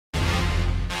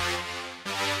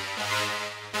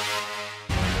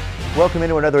Welcome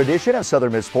into another edition of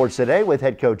Southern Miss Sports Today with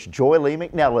head coach Joy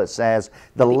Lee-McNelis as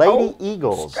the Lady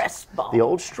Eagles, the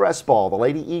old stress ball, the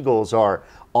Lady Eagles are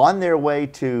on their way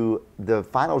to the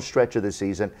final stretch of the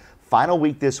season. Final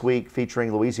week this week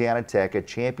featuring Louisiana Tech, a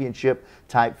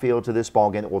championship-type feel to this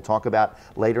ballgame that we'll talk about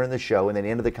later in the show and then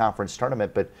into the conference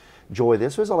tournament. But, Joy,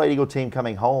 this was a Lady Eagle team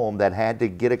coming home that had to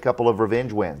get a couple of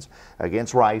revenge wins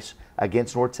against Rice,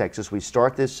 against North Texas. We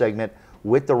start this segment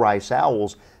with the Rice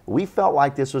Owls. We felt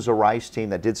like this was a Rice team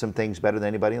that did some things better than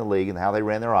anybody in the league and how they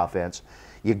ran their offense.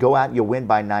 You go out and you win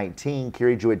by 19.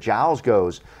 Kiri Jewett-Giles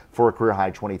goes for a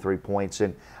career-high 23 points,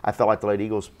 and I felt like the Lady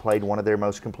Eagles played one of their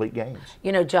most complete games.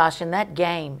 You know, Josh, in that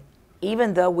game,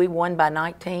 even though we won by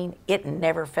 19, it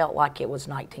never felt like it was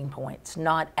 19 points,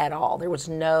 not at all. There was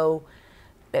no,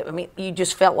 I mean, you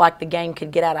just felt like the game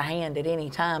could get out of hand at any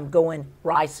time going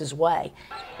Rice's way.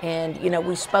 And, you know,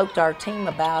 we spoke to our team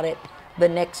about it the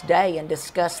next day and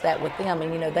discussed that with them,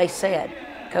 and, you know, they said,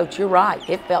 Coach, you're right.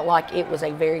 It felt like it was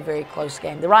a very, very close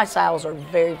game. The Rice Owls are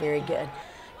very, very good.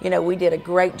 You know, we did a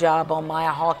great job on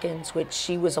Maya Hawkins, which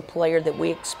she was a player that we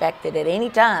expected at any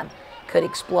time could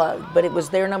explode. But it was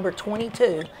their number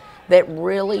 22 that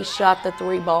really shot the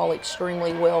three ball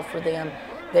extremely well for them,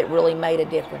 that really made a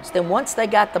difference. Then once they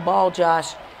got the ball,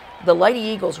 Josh, the Lady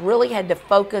Eagles really had to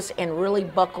focus and really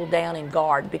buckle down and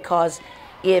guard, because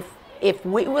if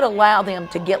we would allow them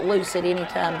to get loose at any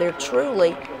time, they're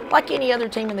truly like any other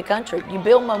team in the country. You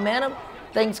build momentum,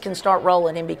 things can start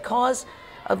rolling. And because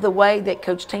of the way that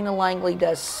Coach Tina Langley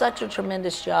does such a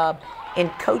tremendous job in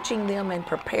coaching them and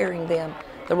preparing them,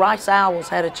 the Rice Owls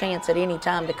had a chance at any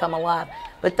time to come alive.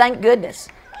 But thank goodness,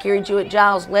 Kiri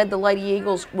Jewett-Giles led the Lady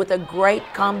Eagles with a great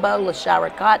combo.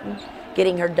 LaShira Cotton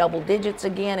getting her double digits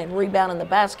again and rebounding the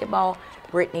basketball.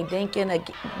 Brittany Dinkins,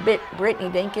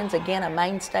 again, a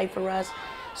mainstay for us.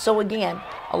 So, again,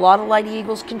 a lot of Lady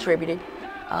Eagles contributed,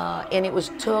 and it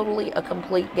was totally a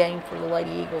complete game for the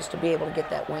Lady Eagles to be able to get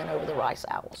that win over the Rice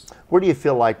Owls. Where do you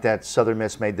feel like that Southern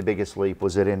Miss made the biggest leap?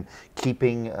 Was it in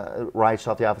keeping Rice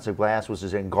off the offensive glass? Was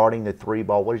it in guarding the three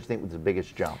ball? What did you think was the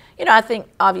biggest jump? You know, I think,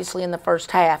 obviously, in the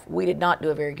first half, we did not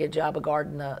do a very good job of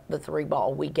guarding the three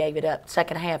ball. We gave it up.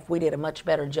 Second half, we did a much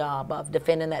better job of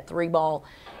defending that three ball,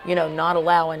 you know, not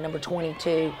allowing number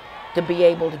 22 to be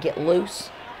able to get loose.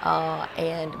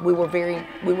 And we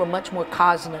were much more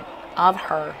cognizant of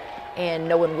her and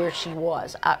knowing where she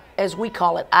was. As we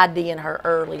call it, IDing her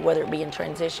early, whether it be in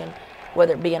transition,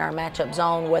 whether it be in our matchup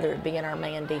zone, whether it be in our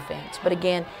man defense. But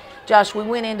again, Josh, we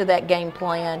went into that game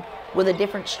plan with a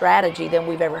different strategy than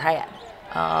we've ever had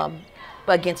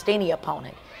against any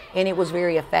opponent. And it was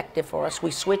very effective for us.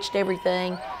 We switched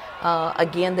everything.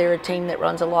 Again, they're a team that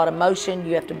runs a lot of motion.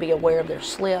 You have to be aware of their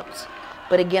slips.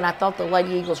 But again, I thought the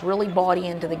Lady Eagles really bought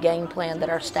into the game plan that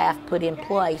our staff put in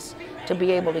place to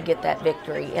be able to get that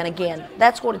victory. And again,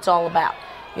 that's what it's all about.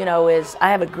 You know, is I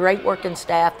have a great working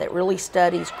staff that really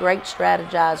studies, great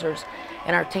strategizers,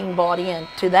 and our team bought in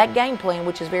to that game plan,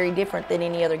 which is very different than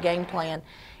any other game plan,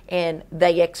 and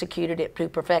they executed it to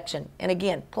perfection. And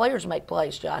again, players make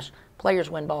plays, Josh.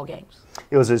 Players win ball games.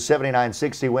 It was a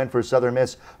 79-60 win for Southern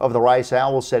Miss over the Rice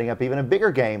Owls, setting up even a bigger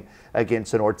game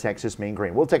against the North Texas Mean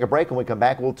Green. We'll take a break. When we come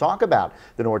back, we'll talk about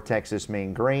the North Texas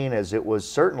Mean Green, as it was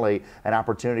certainly an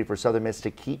opportunity for Southern Miss to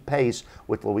keep pace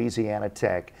with Louisiana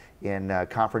Tech in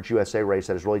Conference USA race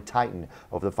that has really tightened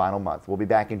over the final month. We'll be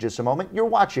back in just a moment. You're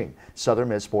watching Southern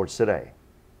Miss Sports Today.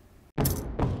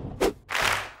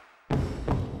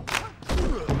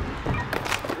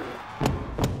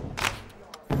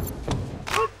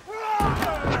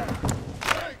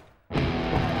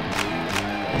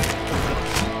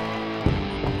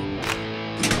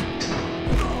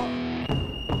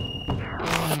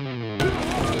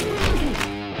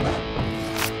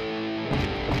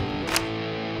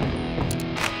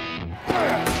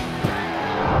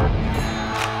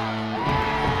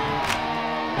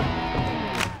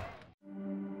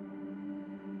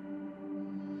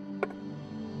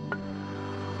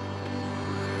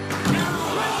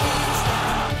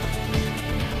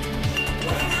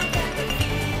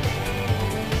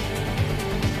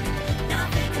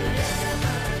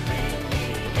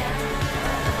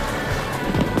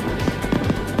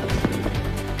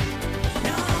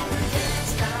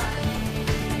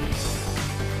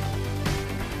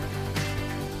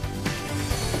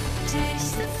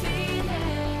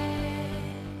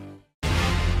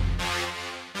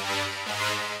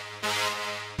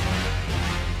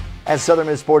 As Southern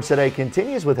Miss Sports Today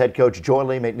continues with head coach Joy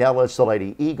Lee-McNelis, the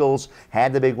Lady Eagles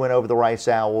had the big win over the Rice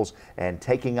Owls and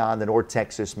taking on the North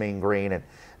Texas Mean Green. And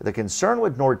The concern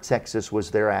with North Texas was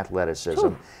their athleticism,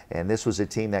 and this was a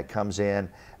team that comes in.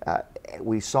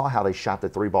 We saw how they shot the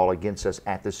three ball against us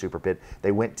at the Super Pit.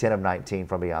 They went 10 of 19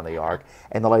 from beyond the arc.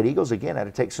 And the Lady Eagles, again, had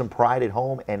to take some pride at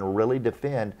home and really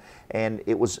defend. And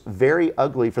it was very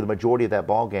ugly for the majority of that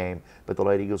ball game, but the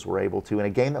Lady Eagles were able to. In a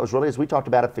game that was really, as we talked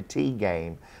about, a fatigue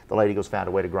game, the Lady Eagles found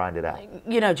a way to grind it out.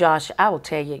 You know, Josh, I will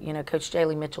tell you, Coach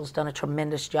Lee Mitchell's done a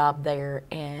tremendous job there.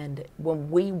 And when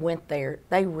we went there,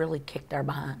 they really kicked our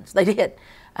behinds. They did.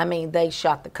 I mean, they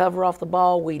shot the cover off the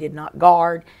ball. We did not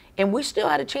guard. And we still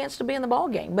had a chance to be in the ball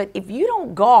game. But if you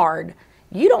don't guard,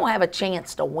 you don't have a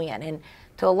chance to win. And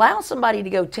to allow somebody to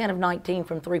go 10 of 19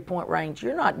 from three-point range,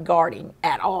 you're not guarding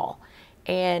at all.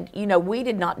 And, we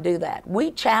did not do that.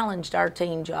 We challenged our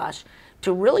team, Josh,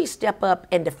 to really step up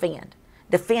and defend.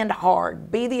 Defend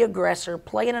hard, be the aggressor,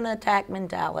 play in an attack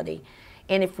mentality.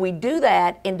 And if we do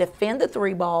that and defend the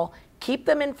three ball, keep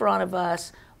them in front of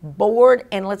us, board,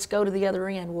 and let's go to the other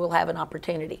end, we'll have an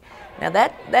opportunity. Now,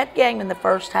 that game in the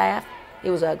first half, it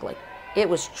was ugly. It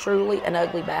was truly an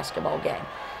ugly basketball game.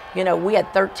 We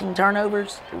had 13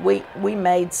 turnovers. We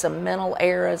made some mental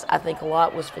errors. I think a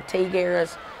lot was fatigue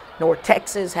errors. North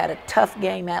Texas had a tough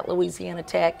game at Louisiana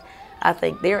Tech. I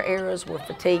think their errors were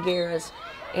fatigue errors.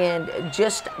 And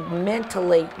just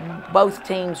mentally, both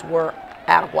teams were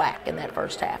out of whack in that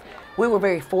first half. We were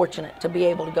very fortunate to be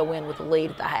able to go in with a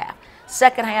lead at the half.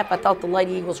 Second half, I thought the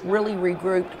Lady Eagles really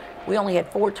regrouped. We only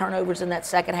had 4 turnovers in that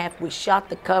second half. We shot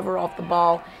the cover off the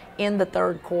ball in the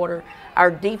third quarter. Our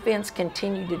defense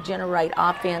continued to generate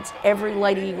offense. Every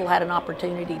Lady Eagle had an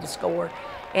opportunity to score.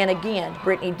 And again,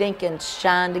 Brittany Dinkins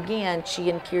shined again, she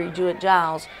and Kiri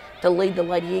Jewett-Giles, to lead the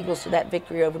Lady Eagles to that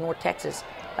victory over North Texas.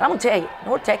 But I'm going to tell you,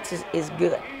 North Texas is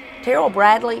good. Terrell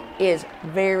Bradley is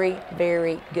very,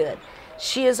 very good.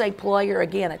 She is a player,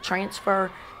 again, a transfer.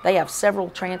 They have several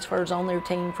transfers on their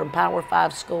team from Power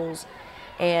 5 schools.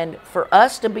 And for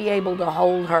us to be able to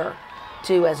hold her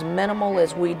to as minimal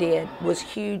as we did was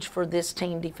huge for this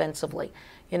team defensively.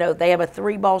 They have a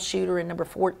three-ball shooter in number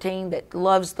 14 that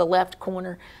loves the left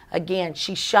corner. Again,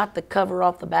 she shot the cover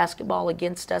off the basketball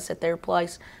against us at their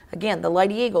place. Again, the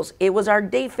Lady Eagles, it was our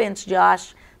defense,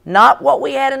 Josh, not what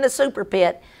we had in the Super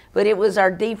Pit, but it was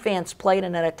our defense playing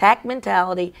in an attack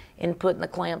mentality and putting the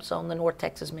clamps on the North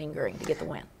Texas Mean Green to get the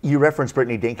win. You referenced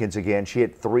Brittany Dinkins again. She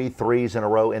hit 3 threes in a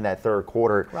row in that third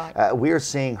quarter. Right. We are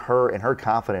seeing her and her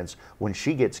confidence when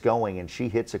she gets going and she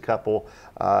hits a couple.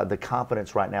 The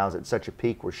confidence right now is at such a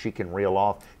peak where she can reel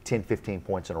off 10, 15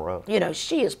 points in a row.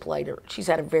 She has played her. She's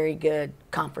had a very good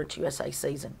Conference USA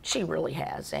season. She really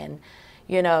has. And,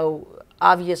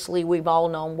 obviously, we've all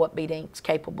known what B. Dink's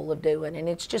capable of doing, and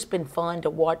it's just been fun to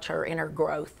watch her in her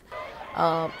growth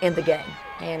in the game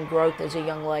and growth as a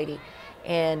young lady.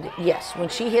 And, yes, when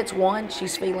she hits one,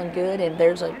 she's feeling good, and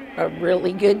there's a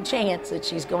really good chance that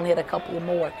she's going to hit a couple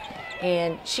more.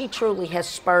 And she truly has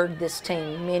spurred this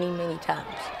team many, many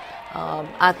times.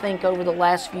 I think over the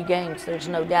last few games, there's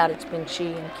no doubt it's been she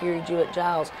and Kiri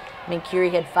Jewett-Giles. I mean, Kiri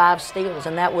had 5 steals,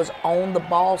 and that was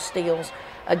on-the-ball steals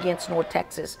against North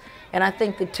Texas. And I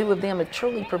think the two of them have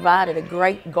truly provided a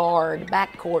great guard,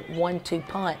 backcourt 1-2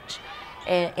 punch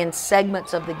in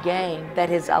segments of the game that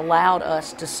has allowed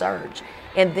us to surge.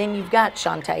 And then you've got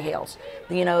Shantae Hales,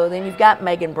 then you've got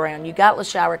Megan Brown, you've got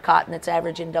LaShira Cotton that's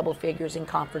averaging double figures in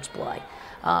conference play.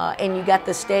 And you got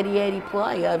the steady Eddie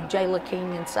play of Jayla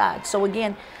King inside. So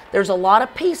again, there's a lot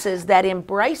of pieces that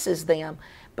embraces them.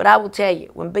 But I will tell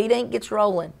you, when B. Dink gets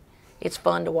rolling, it's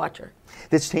fun to watch her.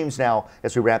 This team's now,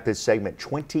 as we wrap this segment,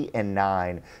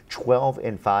 20-9,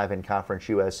 12-5 in Conference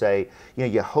USA.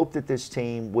 You hope that this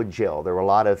team would gel. There were a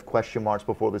lot of question marks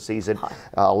before the season,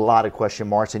 a lot of question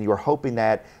marks, and you were hoping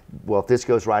that, well, if this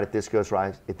goes right, if this goes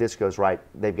right,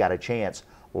 they've got a chance.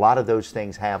 A lot of those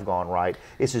things have gone right.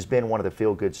 This has been one of the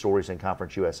feel-good stories in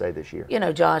Conference USA this year.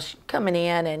 Josh, coming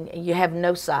in and you have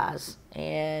no size,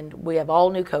 and we have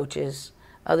all new coaches.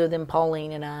 Other than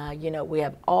Pauline and I, we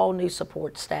have all new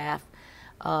support staff.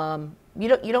 You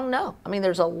don't know. I mean,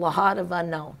 there's a lot of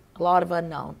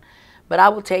unknown. But I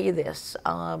will tell you this,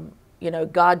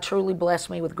 God truly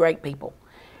blessed me with great people.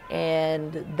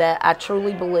 And that I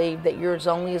truly believe that you're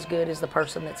only as good as the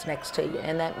person that's next to you.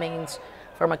 And that means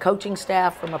from a coaching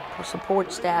staff, from a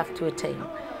support staff to a team.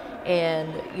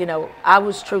 And, I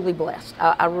was truly blessed.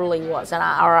 I really was, and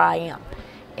I am.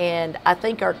 And I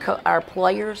think our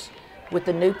players, with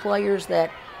the new players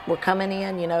that were coming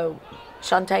in,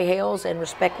 Shantae Hales and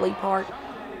Respect Leapart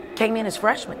came in as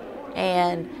freshmen.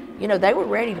 And, they were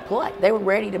ready to play. They were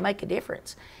ready to make a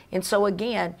difference. And so,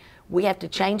 again, we have to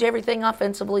change everything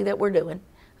offensively that we're doing.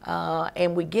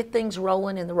 And we get things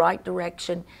rolling in the right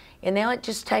direction. And now it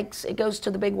goes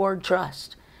to the big word,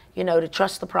 trust. to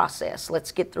trust the process.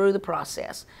 Let's get through the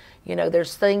process.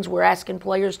 There's things we're asking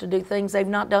players to do things they've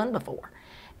not done before.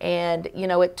 And,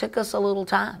 it took us a little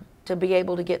time to be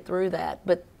able to get through that.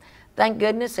 But thank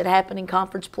goodness it happened in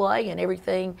conference play and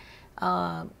everything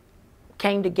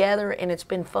came together, and it's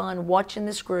been fun watching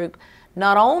this group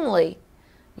not only,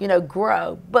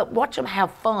 grow, but watch them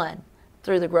have fun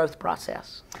through the growth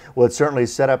process. Well, it's certainly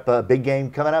set up a big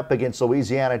game coming up against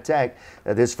Louisiana Tech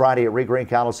this Friday at Reed Green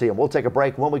Coliseum. We'll take a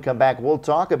break. When we come back, we'll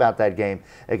talk about that game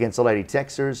against the Lady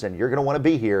Texers, and you're going to want to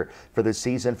be here for the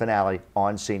season finale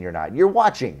on senior night. You're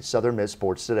watching Southern Miss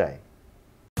Sports Today.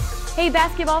 Hey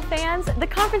basketball fans, the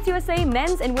Conference USA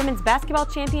Men's and Women's Basketball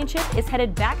Championship is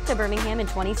headed back to Birmingham in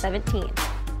 2017.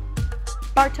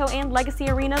 Bartow and Legacy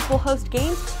Arenas will host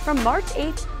games from March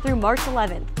 8th through March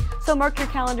 11th. So mark your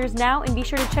calendars now and be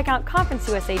sure to check out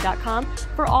conferenceusa.com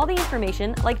for all the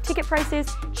information like ticket prices,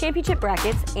 championship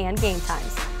brackets, and game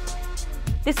times.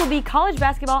 This will be college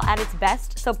basketball at its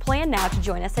best, so plan now to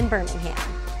join us in Birmingham.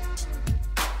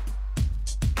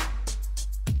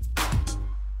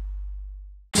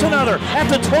 Another at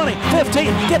the 20, 15,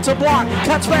 gets a block,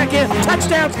 cuts back in,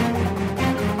 touchdown.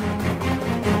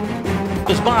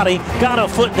 His body got a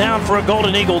foot down for a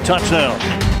Golden Eagle touchdown.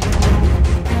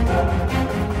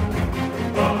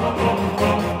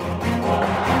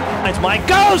 Mike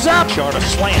goes up. Short a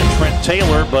slant, Trent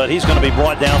Taylor, but he's going to be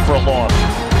brought down for a loss.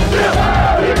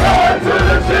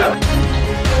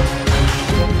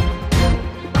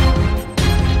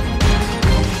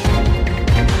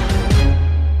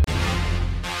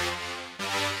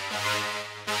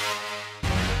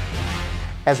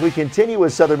 As we continue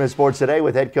with Southern Miss Sports Today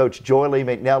with head coach Joy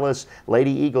Lee-McNelis,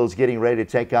 Lady Eagles getting ready to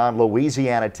take on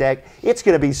Louisiana Tech. It's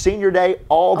going to be senior day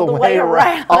all the way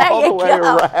around. All the way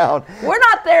around. We're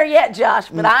not there yet, Josh,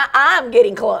 but I'm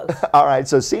getting close. All right,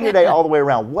 so senior day all the way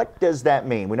around. What does that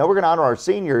mean? We know we're going to honor our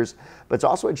seniors, but it's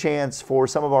also a chance for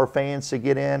some of our fans to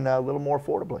get in a little more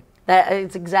affordably. That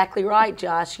is exactly right,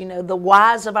 Josh. The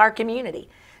whys of our community.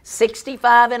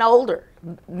 65 and older.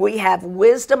 We have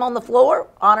wisdom on the floor,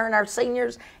 honoring our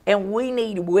seniors, and we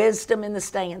need wisdom in the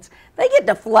stands. They get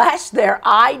to flash their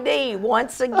ID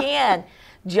once again,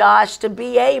 Josh, to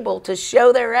be able to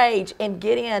show their age and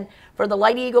get in for the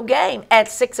Lady Eagle game at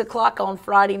 6 o'clock on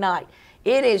Friday night.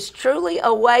 It is truly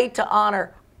a way to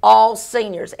honor all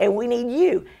seniors, and we need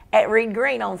you at Reed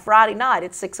Green on Friday night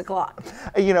at 6 o'clock.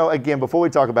 Again, before we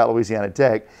talk about Louisiana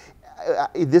Tech,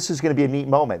 this is going to be a neat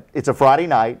moment. It's a Friday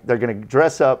night. They're going to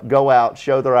dress up, go out,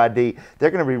 show their ID. They're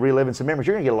going to be reliving some memories.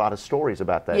 You're going to get a lot of stories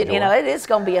about that. It is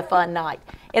going to be a fun night.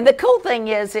 And the cool thing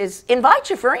is invite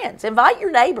your friends, invite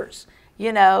your neighbors.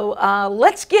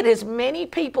 Let's get as many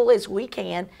people as we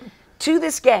can to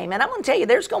this game. And I'm going to tell you,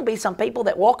 there's going to be some people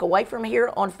that walk away from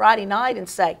here on Friday night and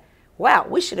say, wow,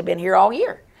 we should have been here all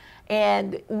year.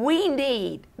 And we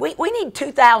need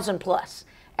 2,000 plus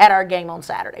at our game on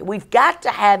Saturday. We've got to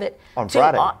have it on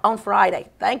Friday. On Friday.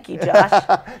 Thank you,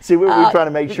 Josh. See, we're trying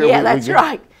to make sure. Yeah, that's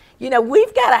right.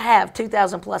 We've got to have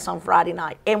 2,000 plus on Friday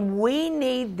night, and we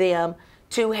need them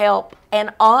to help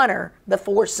and honor the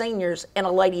 4 seniors in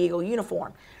a Lady Eagle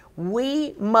uniform.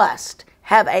 We must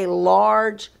have a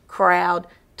large crowd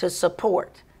to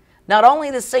support not only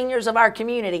the seniors of our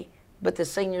community, but the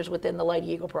seniors within the Lady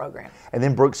Eagle program. And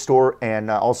then Brooke Stewart and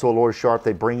also Laura Sharp,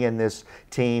 they bring in this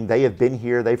team. They have been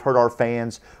here. They've heard our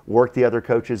fans work the other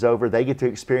coaches over. They get to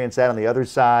experience that on the other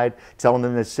side, telling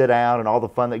them to sit down and all the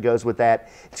fun that goes with that.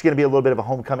 It's going to be a little bit of a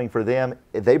homecoming for them.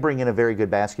 They bring in a very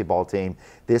good basketball team.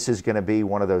 This is going to be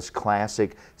one of those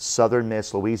classic Southern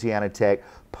Miss, Louisiana Tech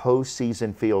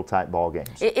postseason field type ball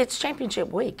games. It's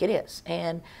championship week. It is.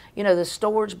 And, the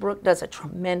Stewards, Brooke does a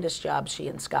tremendous job, she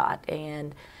and Scott.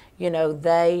 And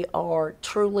they are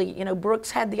truly, Brooks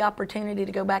had the opportunity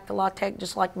to go back to La Tech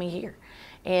just like me here.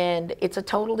 And it's a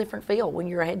total different feel when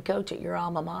you're a head coach at your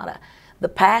alma mater. The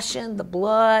passion, the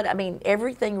blood,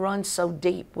 everything runs so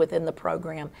deep within the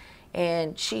program.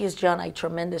 And she has done a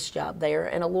tremendous job there.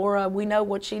 And Alora, we know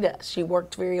what she does. She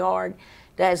worked very hard,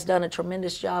 has done a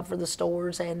tremendous job for the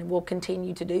Stores, and will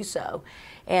continue to do so.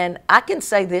 And I can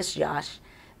say this, Josh,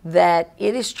 that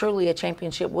it is truly a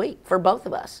championship week for both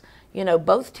of us.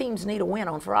 Both teams need a win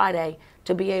on Friday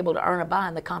to be able to earn a bye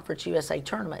in the Conference USA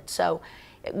tournament. So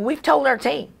we've told our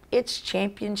team it's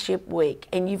championship week,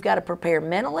 and you've got to prepare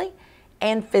mentally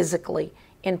and physically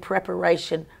in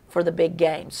preparation for the big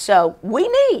game. So we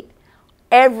need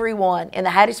everyone in the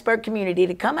Hattiesburg community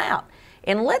to come out,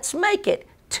 and let's make it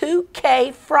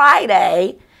 2K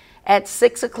Friday at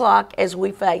 6 o'clock as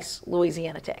we face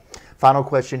Louisiana Tech. Final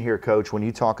question here, Coach. When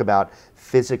you talk about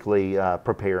physically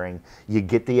preparing, you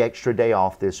get the extra day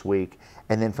off this week,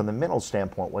 And then from the mental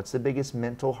standpoint, what's the biggest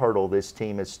mental hurdle this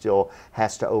team still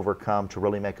has to overcome to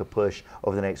really make a push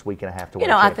over the next week and a half to win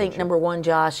a championship? I think number one,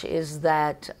 Josh, is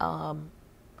that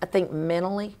I think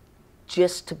mentally,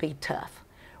 just to be tough.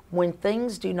 When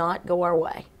things do not go our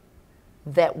way,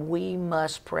 that we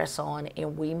must press on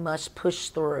and we must push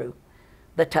through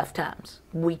the tough times.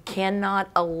 We cannot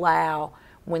allow,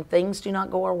 when things do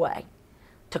not go our way,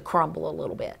 to crumble a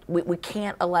little bit. We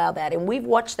can't allow that. And we've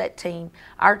watched that team,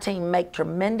 our team, make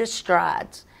tremendous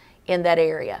strides in that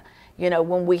area. You know,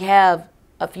 when we have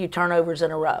a few turnovers in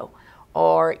a row,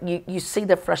 or you see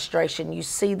the frustration, you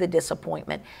see the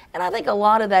disappointment. And I think a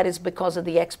lot of that is because of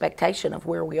the expectation of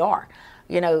where we are.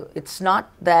 You know, it's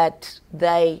not that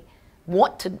they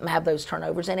want to have those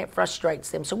turnovers, and it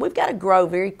frustrates them. So we've got to grow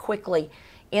very quickly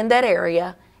in that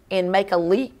area and make a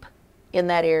leap in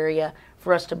that area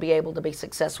for us to be able to be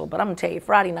successful. But I'm going to tell you,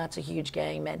 Friday night's a huge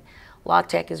game, and La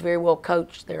Tech is very well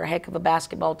coached. They're a heck of a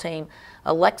basketball team.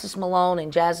 Alexis Malone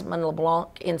and Jasmine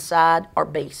LeBlanc inside are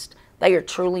beasts. They are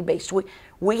truly beasts.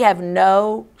 We have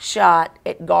no shot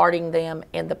at guarding them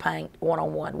in the paint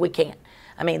one-on-one. We can't.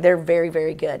 I mean, they're very,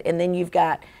 very good. And then you've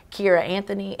got Kira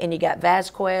Anthony and you got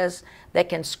Vasquez that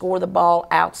can score the ball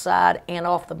outside and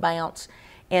off the bounce.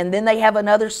 And then they have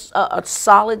another a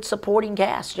solid supporting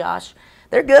cast, Josh.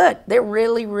 They're good. They're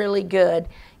really, really good.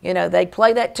 You know, they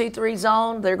play that 2-3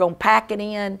 zone. They're going to pack it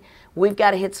in. We've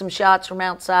got to hit some shots from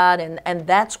outside, and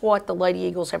that's what the Lady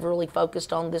Eagles have really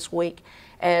focused on this week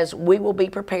as we will be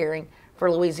preparing for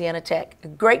Louisiana Tech. A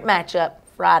great matchup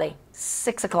Friday,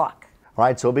 6 o'clock. All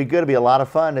right, so it'll be good. It'll be a lot of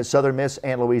fun at Southern Miss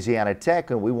and Louisiana Tech,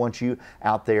 and we want you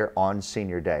out there on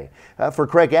Senior Day. For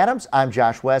Craig Adams, I'm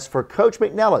Josh West. For Coach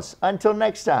McNelis, until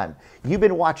next time, you've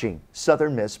been watching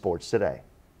Southern Miss Sports Today.